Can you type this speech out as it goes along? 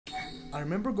I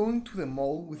remember going to the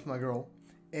mall with my girl,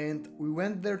 and we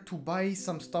went there to buy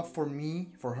some stuff for me,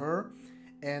 for her,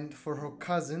 and for her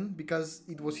cousin because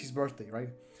it was his birthday, right?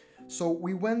 So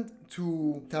we went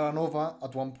to Terranova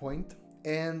at one point,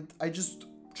 and I just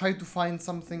tried to find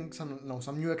something,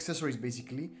 some new accessories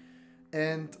basically,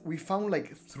 and we found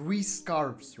like 3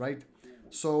 scarves, right?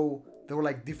 So they were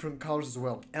like different colors as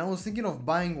well, and I was thinking of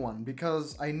buying one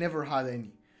because I never had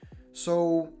any.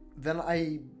 So then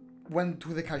I went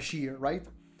to the cashier, right?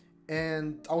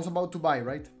 And I was about to buy,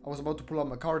 right? I was about to pull out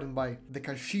my card and buy. The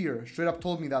cashier straight up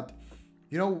told me that,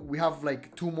 we have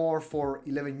like 2 more for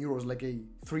 11 euros, like a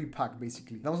 3-pack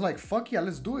basically. And I was like, fuck yeah,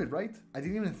 let's do it, right? I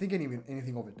didn't even think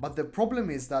anything of it. But the problem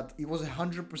is that it was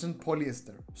 100%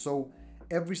 polyester. So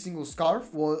every single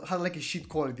scarf had like a shit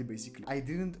quality basically. I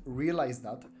didn't realize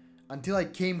that until I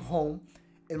came home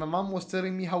and my mom was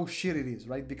telling me how shit it is,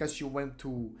 right? Because she went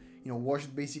to, wash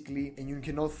it basically, and you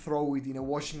cannot throw it in a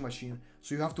washing machine,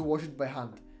 so you have to wash it by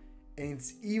hand. And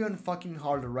it's even fucking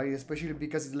harder, right? Especially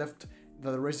because it left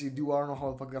the residue, I don't know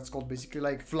how the fuck that's called, basically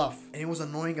like fluff. And it was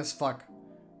annoying as fuck.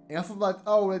 And I thought that,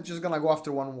 oh, it's just gonna go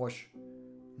after one wash.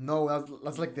 No,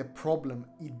 that's like the problem.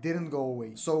 It didn't go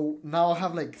away. So now I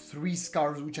have like 3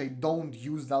 scarves, which I don't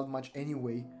use that much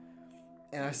anyway.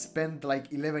 And I spent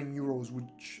like 11 euros,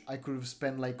 which I could have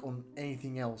spent like on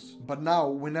anything else. But now,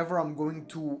 whenever I'm going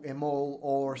to a mall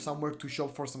or somewhere to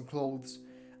shop for some clothes,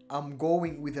 I'm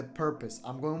going with a purpose.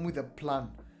 I'm going with a plan.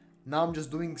 Now I'm just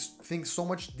doing things so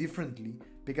much differently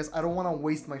because I don't want to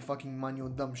waste my fucking money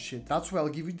on dumb shit. That's why I'll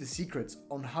give you the secrets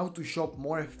on how to shop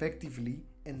more effectively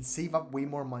and save up way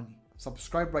more money.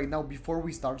 Subscribe right now before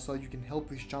we start so that you can help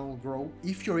this channel grow.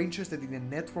 If you're interested in a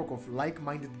network of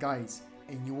like-minded guys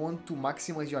and you want to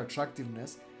maximize your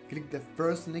attractiveness, click the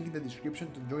first link in the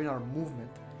description to join our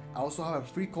movement. I also have a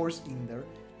free course in there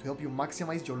to help you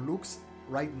maximize your looks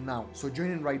right now. So join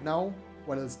in right now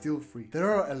while it's still free.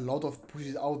 There are a lot of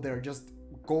pussies out there just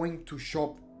going to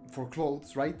shop for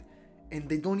clothes, right? And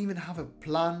they don't even have a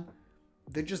plan.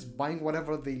 They're just buying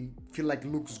whatever they feel like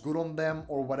looks good on them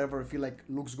or whatever feel like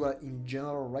looks good in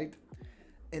general, right?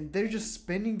 And they're just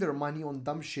spending their money on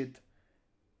dumb shit.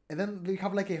 And then they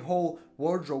have like a whole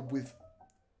wardrobe with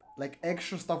like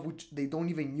extra stuff which they don't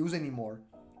even use anymore,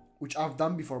 which I've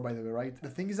done before, by the way, right? The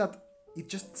thing is that it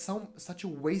just sounds such a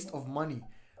waste of money,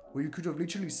 where you could have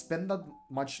literally spent that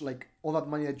much, like all that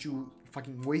money that you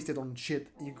fucking wasted on shit.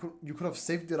 You could have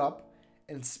saved it up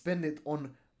and spend it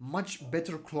on much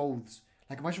better clothes,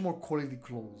 like much more quality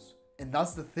clothes. And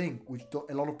that's the thing which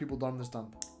a lot of people don't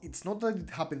understand. It's not that it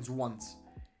happens once.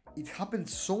 It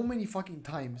happens so many fucking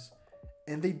times.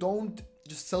 And they don't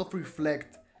just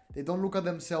self-reflect. They don't look at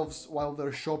themselves while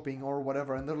they're shopping or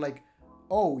whatever. And they're like,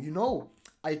 oh,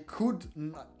 I could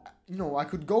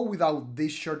go without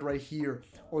this shirt right here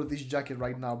or this jacket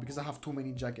right now because I have too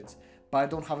many jackets. But I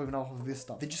don't have enough of this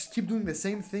stuff. They just keep doing the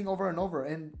same thing over and over.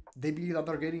 And they believe that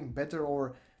they're getting better,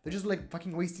 or they're just like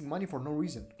fucking wasting money for no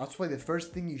reason. That's why the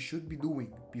first thing you should be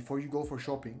doing before you go for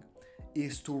shopping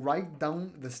is to write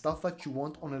down the stuff that you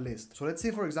want on a list. So let's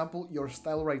say, for example, your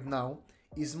style right now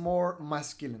is more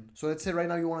masculine. So let's say right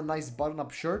now you want a nice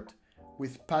button-up shirt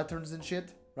with patterns and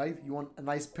shit, right? You want a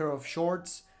nice pair of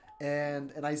shorts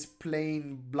and a nice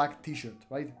plain black t-shirt,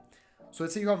 right? So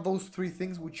let's say you have those 3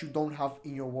 things which you don't have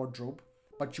in your wardrobe,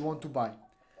 but you want to buy.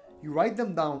 You write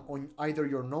them down on either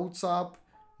your Notes app,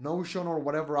 Notion, or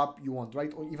whatever app you want,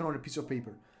 right? Or even on a piece of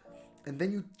paper. And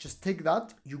then you just take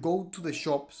that, you go to the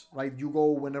shops, right? You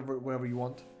go wherever you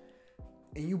want,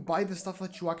 and you buy the stuff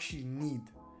that you actually need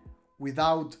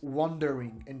without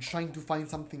wondering and trying to find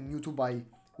something new to buy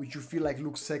which you feel like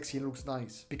looks sexy and looks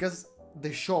nice. Because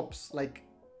the shops, like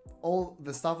all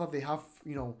the stuff that they have,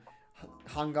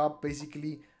 hung up,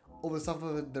 basically all the stuff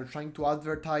that they're trying to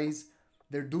advertise,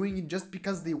 they're doing it just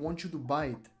because they want you to buy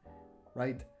it,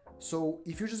 right? So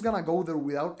if you're just gonna go there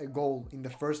without a goal in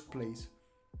the first place,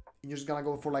 and you're just gonna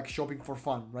go for like shopping for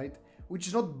fun, right? Which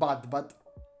is not bad, but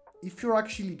if you're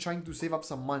actually trying to save up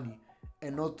some money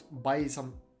and not buy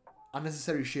some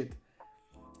unnecessary shit,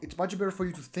 it's much better for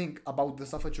you to think about the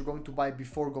stuff that you're going to buy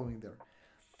before going there.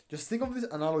 Just think of this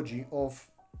analogy of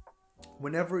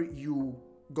whenever you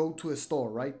go to a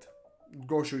store, right?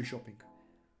 Grocery shopping.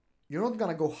 You're not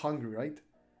gonna go hungry, right?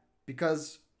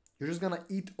 Because you're just gonna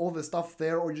eat all the stuff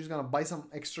there, or you're just gonna buy some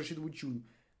extra shit which you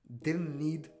didn't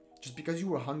need just because you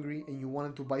were hungry and you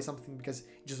wanted to buy something because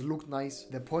it just looked nice.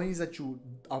 The point is that you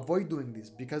avoid doing this,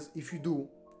 because if you do,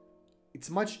 it's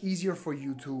much easier for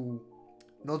you to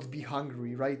not be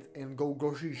hungry, right? And go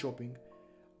grocery shopping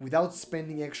without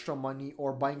spending extra money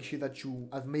or buying shit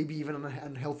that maybe even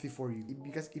unhealthy for you.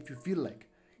 Because if you feel like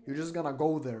you're just gonna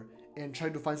go there and try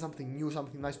to find something new,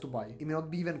 something nice to buy. It may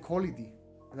not be even quality.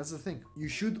 And that's the thing. You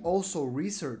should also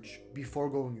research before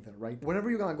going there, right? Whenever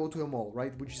you're gonna go to a mall,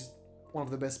 right? Which is one of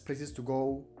the best places to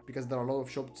go because there are a lot of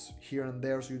shops here and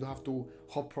there, so you don't have to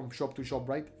hop from shop to shop,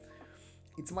 right?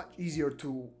 It's much easier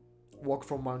to walk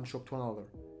from one shop to another.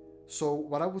 So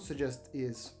what I would suggest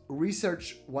is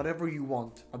research whatever you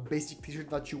want, a basic t-shirt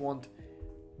that you want.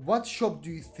 What shop do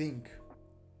you think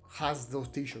has those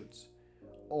t-shirts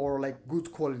or like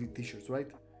good quality t-shirts, right?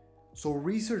 So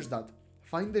research that,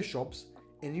 find the shops,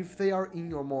 and if they are in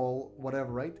your mall,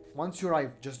 whatever, right? Once you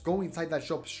arrive, just go inside that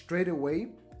shop straight away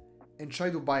and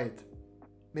try to buy it.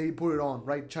 Maybe put it on,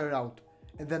 right? Try it out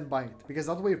and then buy it. Because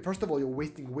that way, first of all, you're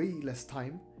wasting way less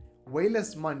time, way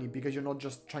less money, because you're not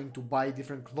just trying to buy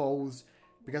different clothes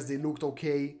because they looked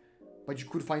okay, but you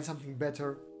could find something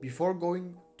better. Before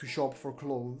going to shop for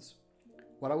clothes,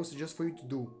 what I would suggest for you to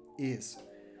do is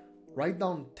write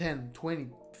down 10, 20,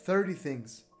 30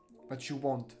 things that you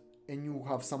want, and you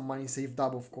have some money saved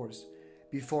up, of course,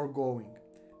 before going.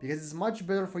 Because it's much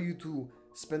better for you to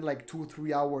spend like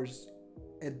 2-3 hours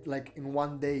like in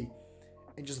one day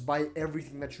and just buy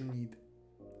everything that you need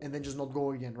and then just not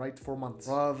go again, right, for months,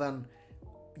 rather than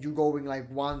you going like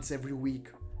once every week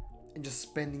and just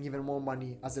spending even more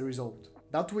money as a result.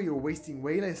 That way you're wasting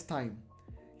way less time,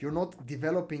 you're not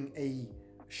developing a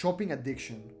shopping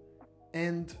addiction,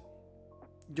 and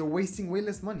you're wasting way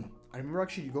less money. I remember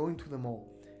actually going to the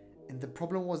mall, and the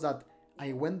problem was that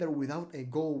I went there without a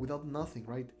goal, without nothing,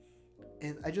 right?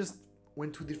 And I just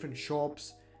went to different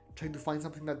shops, tried to find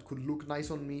something that could look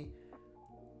nice on me,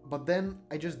 but then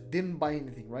I just didn't buy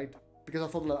anything, right? Because I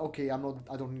thought like, okay, I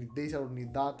don't need this, I don't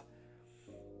need that.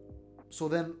 So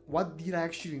then what did I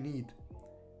actually need?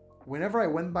 Whenever I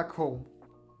went back home,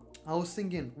 I was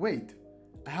thinking, wait,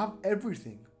 I have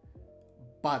everything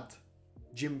but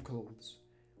gym clothes,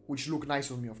 which look nice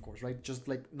on me, of course, right? Just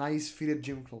like nice fitted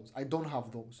gym clothes. I don't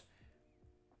have those.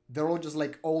 They're all just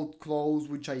like old clothes,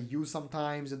 which I use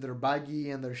sometimes, and they're baggy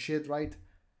and they're shit, right?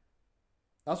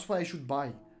 That's what I should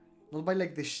buy. Not buy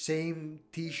like the same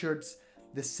t-shirts,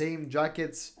 the same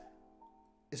jackets,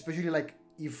 especially like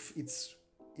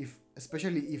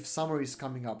especially if summer is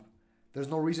coming up. There's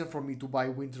no reason for me to buy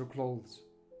winter clothes.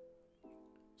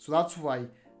 So that's why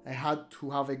I had to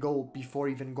have a goal before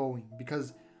even going,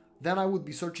 because then I would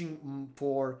be searching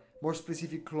for more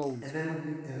specific clothes,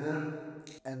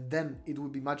 and then it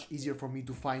would be much easier for me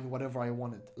to find whatever I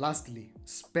wanted. Lastly,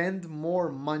 spend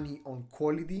more money on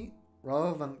quality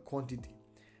rather than quantity,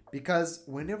 because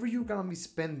whenever you're gonna be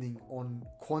spending on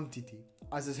quantity,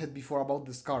 as I said before about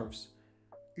the scarves,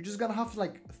 you're just gonna have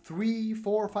like 3,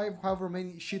 4, 5, however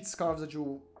many shit scarves that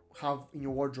you have in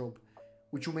your wardrobe,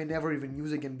 which you may never even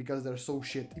use again because they're so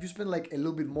shit. If you spend like a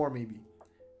little bit more maybe,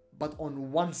 but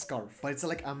on one scarf, but it's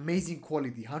like amazing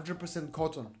quality, 100%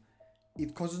 cotton,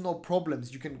 it causes no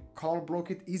problems, you can color block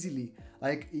it easily,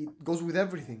 like it goes with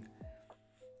everything.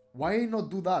 Why not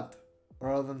do that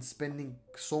rather than spending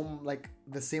like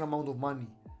the same amount of money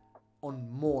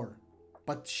on more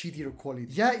but shittier quality?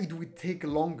 Yeah, it would take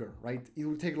longer, right? It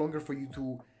will take longer for you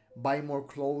to buy more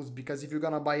clothes, because if you're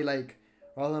gonna buy like,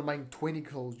 rather than buying 20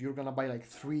 clothes, you're gonna buy like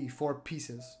 3-4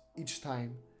 pieces each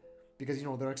time, because you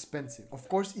know they're expensive. Of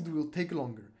course it will take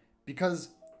longer because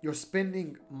you're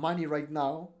spending money right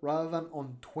now rather than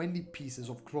on 20 pieces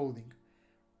of clothing,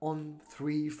 on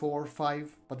 3, 4,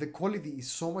 5, but the quality is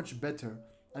so much better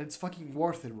and it's fucking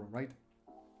worth it, bro, right?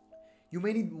 You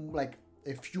may need like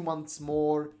a few months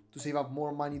more to save up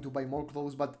more money to buy more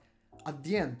clothes, but at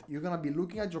the end you're gonna be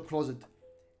looking at your closet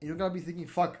and you're gonna be thinking,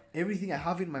 fuck, everything I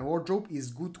have in my wardrobe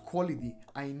is good quality,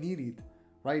 I need it,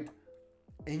 right?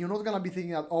 And you're not gonna be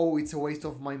thinking that, oh, it's a waste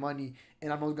of my money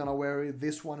and I'm not gonna wear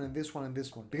this one and this one and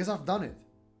this one, because I've done it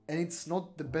and it's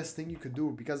not the best thing you could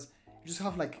do, because you just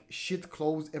have like shit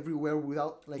clothes everywhere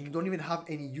without, like, you don't even have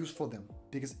any use for them,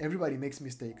 because everybody makes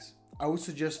mistakes. I would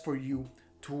suggest for you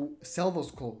to sell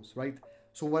those clothes, right?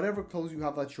 So whatever clothes you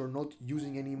have that you're not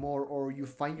using anymore, or you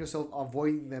find yourself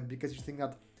avoiding them because you think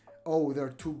that, oh, they're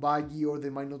too baggy or they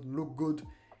might not look good,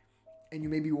 and you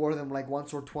maybe wore them like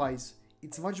once or twice,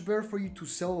 it's much better for you to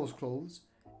sell those clothes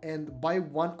and buy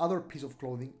one other piece of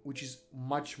clothing which is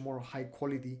much more high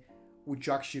quality, which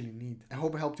you actually need. I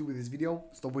hope I helped you with this video.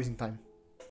 Stop wasting time.